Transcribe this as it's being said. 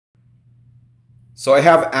So I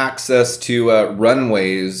have access to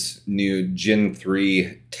Runway's new Gen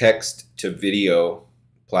 3 text to video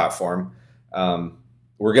platform.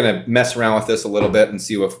 We're going to mess around with this a little bit and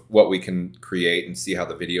see what we can create and see how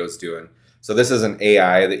the video is doing. So this is an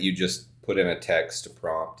AI that you just put in a text to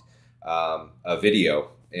prompt a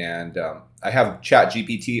video. And I have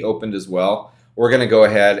ChatGPT opened as well. We're going to go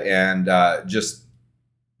ahead and just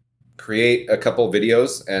create a couple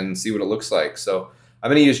videos and see what it looks like. So I'm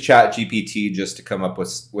going to use ChatGPT just to come up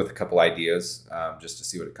with a couple ideas, just to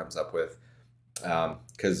see what it comes up with,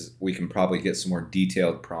 because we can probably get some more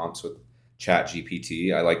detailed prompts with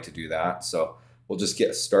ChatGPT. I like to do that. So we'll just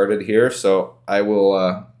get started here. So I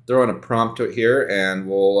will throw in a prompt here and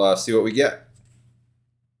we'll see what we get.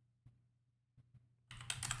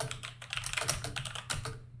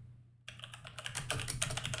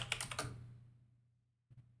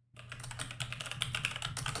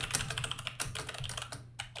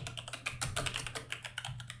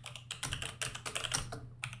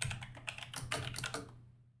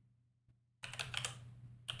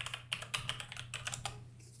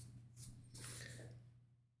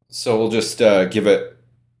 So we'll just give it,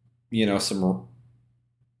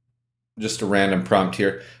 just a random prompt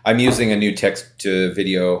here. I'm using a new text to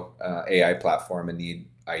video AI platform and need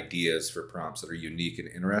ideas for prompts that are unique and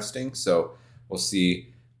interesting. So we'll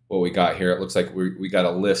see what we got here. It looks like we got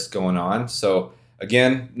a list going on. So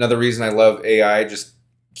again, another reason I love AI, just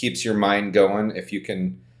keeps your mind going. If you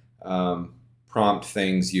can prompt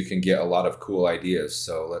things, you can get a lot of cool ideas.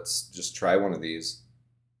 So let's just try one of these.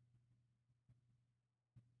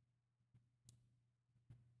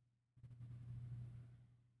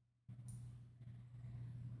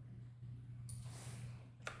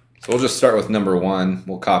 So we'll just start with number one.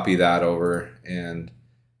 We'll copy that over and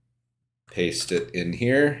paste it in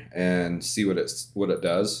here and see what it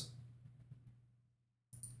does.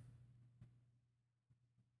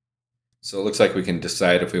 So it looks like we can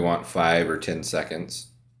decide if we want 5 or 10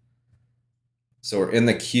 seconds. So we're in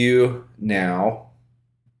the queue now.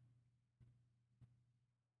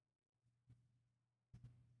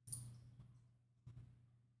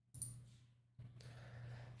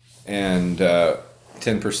 And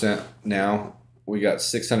 10% now. We got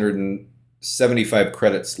 675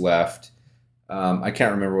 credits left. I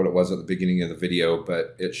can't remember what it was at the beginning of the video,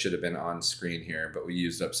 but it should have been on screen here, but we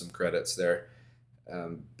used up some credits there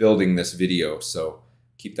building this video, so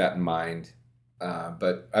keep that in mind.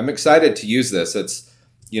 But I'm excited to use this. It's,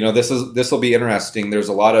 this will be interesting. There's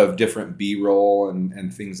a lot of different B-roll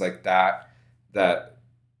and things like that that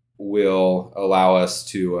will allow us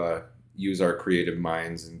to use our creative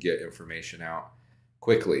minds and get information out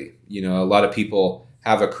quickly. A lot of people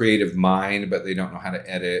have a creative mind, but they don't know how to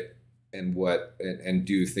edit and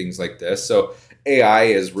do things like this. So AI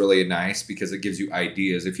is really nice because it gives you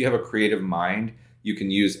ideas. If you have a creative mind, you can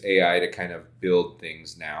use AI to kind of build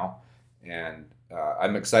things now. And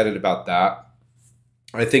I'm excited about that.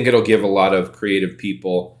 I think it'll give a lot of creative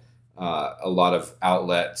people a lot of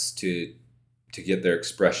outlets to get their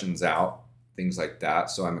expressions out, things like that.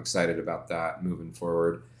 So I'm excited about that moving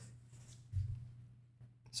forward.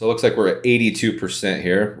 So it looks like we're at 82%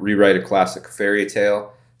 here. Rewrite a classic fairy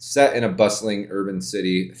tale set in a bustling urban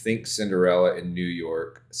city. Think Cinderella in New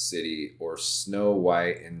York City or Snow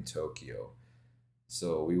White in Tokyo.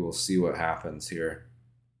 So we will see what happens here.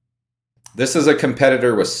 This is a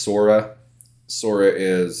competitor with Sora. Sora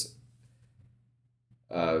is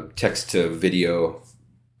a text to video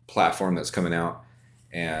platform that's coming out,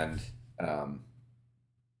 and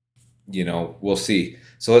we'll see.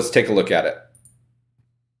 So let's take a look at it.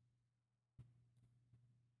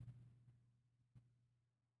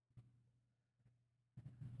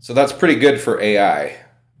 So that's pretty good for AI.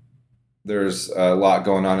 There's a lot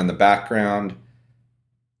going on in the background.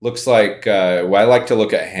 Looks like, well, I like to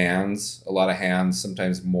look at hands. A lot of hands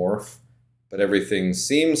sometimes morph, but everything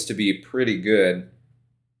seems to be pretty good.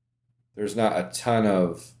 There's not a ton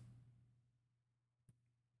of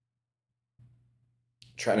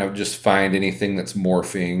trying to just find anything that's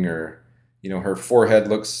morphing, or, her forehead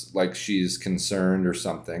looks like she's concerned or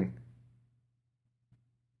something.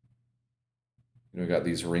 Got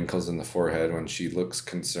these wrinkles in the forehead when she looks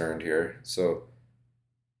concerned here. So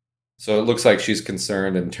it looks like she's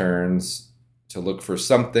concerned and turns to look for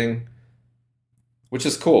something, which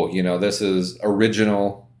is cool. This is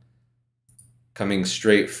original, coming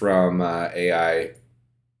straight from AI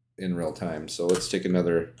in real time. So let's take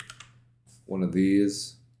another one of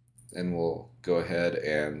these and we'll go ahead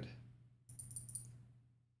and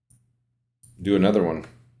do another one.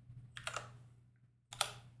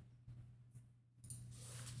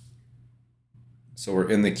 So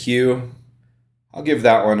we're in the queue. I'll give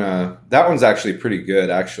that one a, that one's actually pretty good,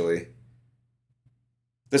 actually.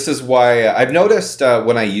 This is why I've noticed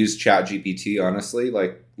when I use ChatGPT, honestly,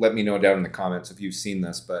 like let me know down in the comments if you've seen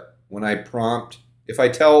this, but when I prompt, if I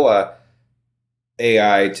tell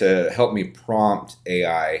AI to help me prompt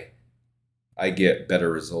AI, I get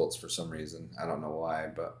better results for some reason. I don't know why,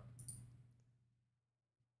 but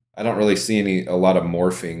I don't really see a lot of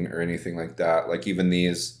morphing or anything like that. Like even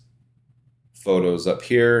these photos up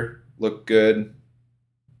here look good.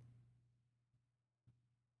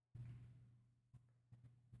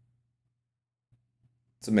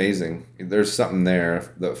 It's amazing. There's something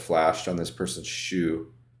there that flashed on this person's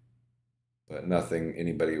shoe, but nothing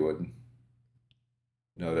anybody would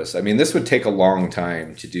notice. I mean, this would take a long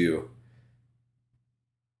time to do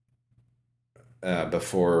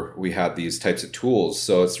before we had these types of tools.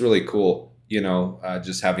 So it's really cool, you know,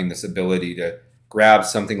 just having this ability to grab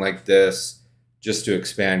something like this just to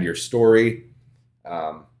expand your story.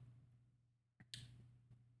 I'll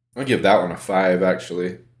give that one a 5,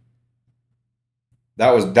 actually.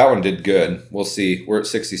 That one did good. We'll see. We're at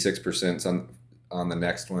 66% on the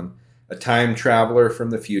next one. A time traveler from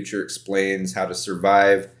the future explains how to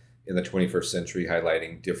survive in the 21st century,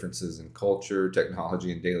 highlighting differences in culture,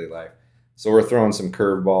 technology, and daily life. So we're throwing some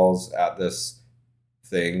curveballs at this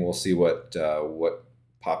thing. We'll see what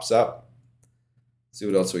pops up. See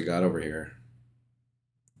what else we got over here.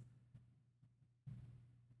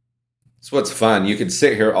 So what's fun, you could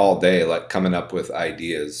sit here all day like coming up with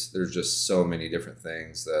ideas. There's just so many different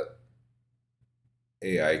things that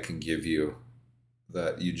AI can give you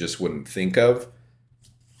that you just wouldn't think of,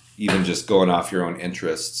 even just going off your own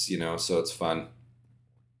interests, you know, so it's fun.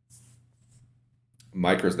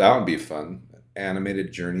 That would be fun.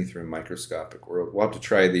 Animated journey through a microscopic world. We'll have to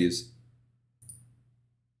try these.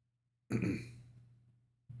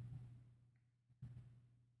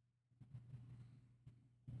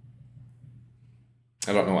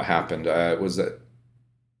 I don't know what happened. It was at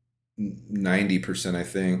 90%, I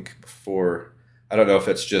think, before. I don't know if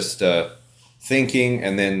it's just thinking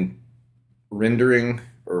and then rendering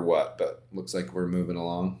or what, but looks like we're moving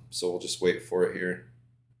along. So we'll just wait for it here.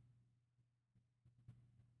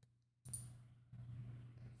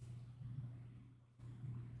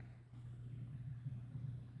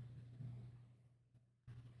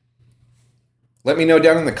 Let me know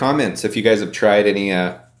down in the comments if you guys have tried any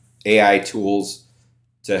AI tools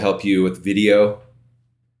to help you with video.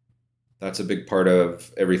 That's a big part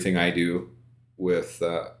of everything I do with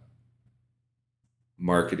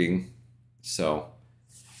marketing. So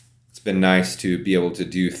it's been nice to be able to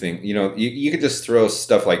do things. You know, you could just throw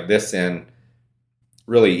stuff like this in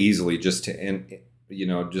really easily just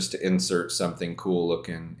to insert something cool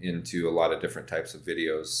looking into a lot of different types of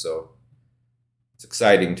videos. So it's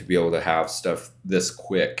exciting to be able to have stuff this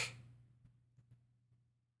quick.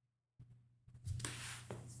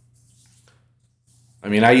 I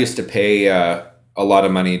mean, I used to pay a lot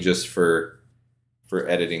of money just for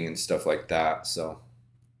editing and stuff like that. So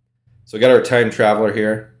we got our time traveler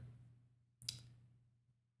here.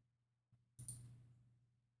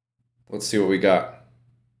 Let's see what we got.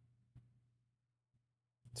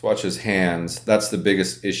 Let's watch his hands. That's the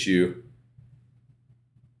biggest issue.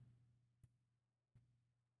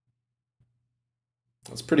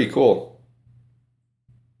 That's pretty cool.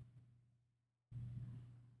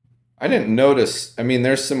 I didn't notice. I mean,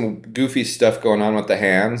 there's some goofy stuff going on with the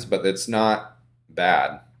hands, but it's not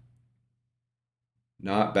bad.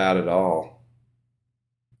 Not bad at all.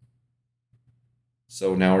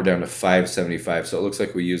 So now we're down to 575. So it looks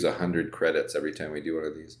like we use 100 credits every time we do one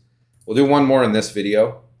of these. We'll do one more in this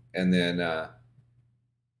video and then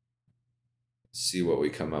see what we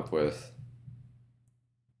come up with.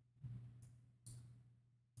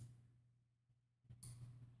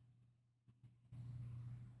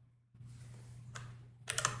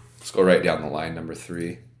 Let's go right down the line, number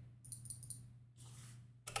 3.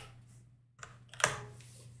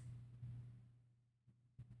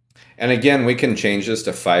 And again, we can change this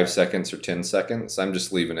to 5 seconds or 10 seconds. I'm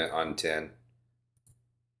just leaving it on 10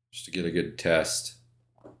 just to get a good test.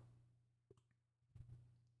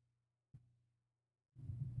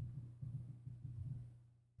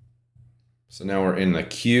 So now we're in the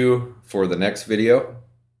queue for the next video.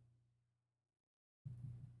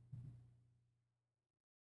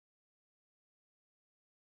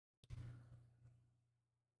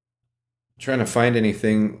 Trying to find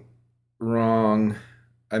anything wrong.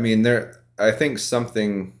 I mean, I think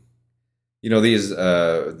something, you know, these,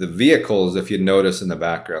 the vehicles, if you notice in the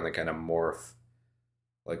background, they kind of morph,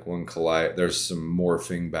 like one collide. There's some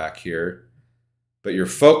morphing back here, but you're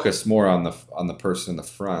focused more on the person in the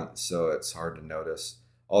front, so it's hard to notice.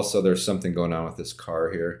 Also, there's something going on with this car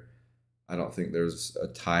here. I don't think there's a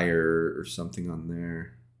tire or something on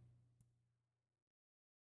there.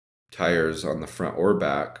 Tires on the front or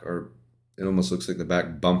back, or it almost looks like the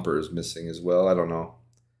back bumper is missing as well. I don't know.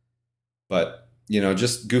 But, you know,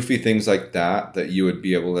 just goofy things like that that you would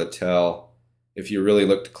be able to tell if you really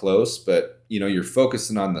looked close. But, you know, you're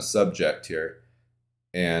focusing on the subject here.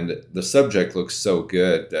 And the subject looks so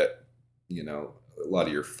good that, you know, a lot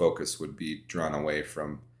of your focus would be drawn away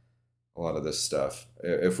from a lot of this stuff.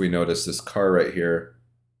 If we notice this car right here,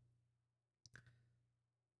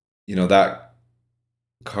 you know, that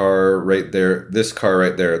car right there, this car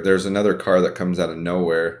right there, there's another car that comes out of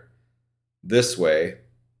nowhere this way.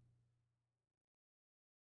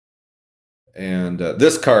 And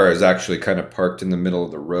this car is actually kind of parked in the middle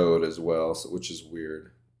of the road as well, so, which is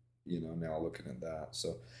weird, you know, now looking at that.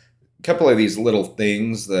 So a couple of these little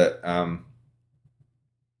things that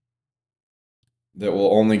that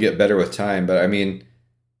will only get better with time. But I mean,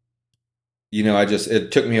 you know,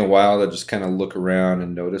 it took me a while to just kind of look around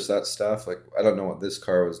and notice that stuff. Like, I don't know what this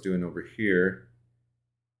car was doing over here.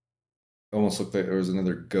 It almost looked like there was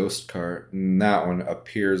another ghost car, and that one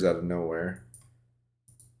appears out of nowhere.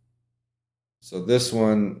 So this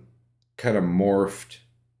one kind of morphed.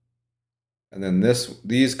 And then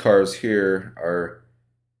these cars here are,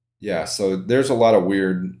 yeah, so there's a lot of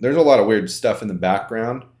weird stuff in the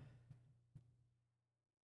background.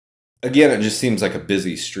 Again, it just seems like a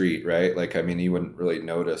busy street, right? Like, I mean, you wouldn't really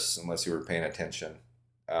notice unless you were paying attention.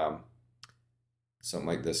 Something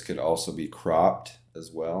like this could also be cropped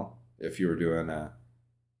as well if you were doing a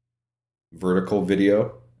vertical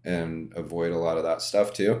video, and avoid a lot of that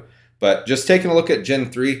stuff too. But just taking a look at Gen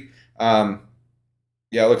 3, yeah,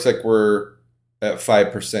 it looks like we're at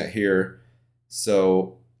 5% here.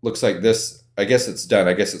 So looks like this, I guess it's done.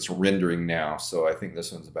 I guess it's rendering now. So I think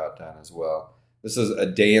this one's about done as well. This is a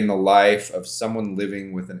day in the life of someone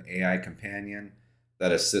living with an AI companion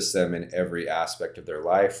that assists them in every aspect of their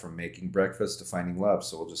life, from making breakfast to finding love.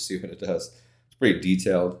 So we'll just see what it does. It's pretty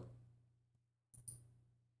detailed.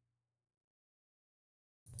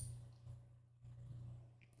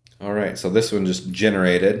 All right, so this one just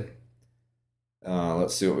generated.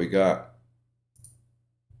 Let's see what we got.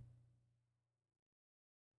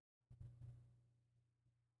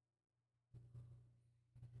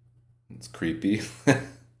 It's creepy.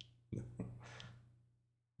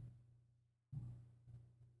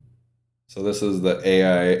 So this is the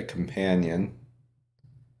AI companion.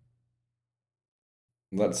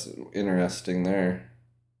 That's interesting there.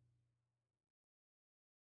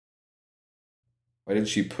 Why did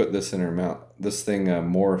she put this in her mouth? This thing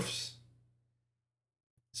morphs.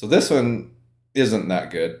 So this one isn't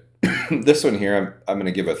that good. This one here, I'm going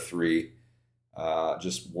to give a 3.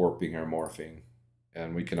 Just warping or morphing.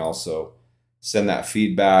 And we can also send that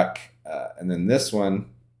feedback. And then this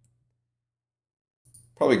one,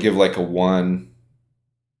 probably give like a 1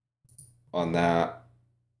 on that.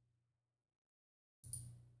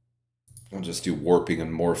 I'll just do warping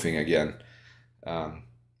and morphing again.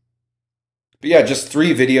 But yeah, just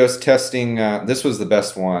 3 videos testing. This was the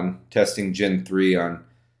best one, testing Gen 3 on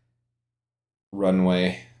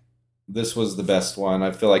Runway. This was the best one.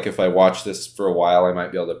 I feel like if I watch this for a while, I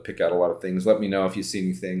might be able to pick out a lot of things. Let me know if you see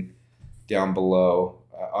anything down below.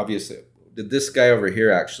 Obviously, this guy over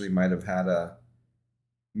here actually might have had a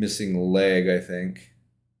missing leg, I think.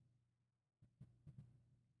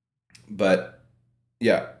 But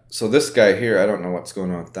yeah, so this guy here, I don't know what's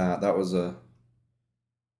going on with that. That was a...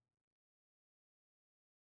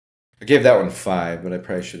 I gave that one 5, but I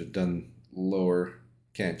probably should have done lower.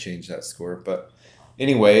 Can't change that score. But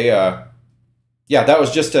anyway, yeah, that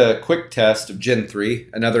was just a quick test of Gen 3,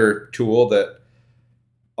 another tool that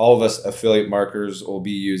all of us affiliate marketers will be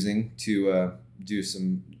using to do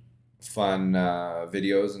some fun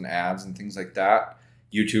videos and ads and things like that.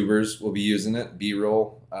 YouTubers will be using it,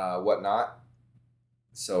 B-roll, whatnot.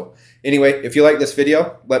 So anyway, if you like this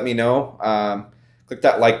video, let me know. Click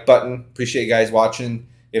that like button. Appreciate you guys watching.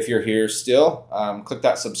 If you're here still, click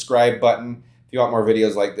that subscribe button. If you want more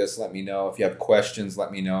videos like this, let me know. If you have questions, let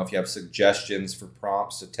me know. If you have suggestions for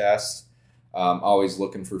prompts to test, always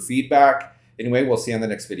looking for feedback. Anyway, we'll see you on the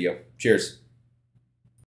next video. Cheers.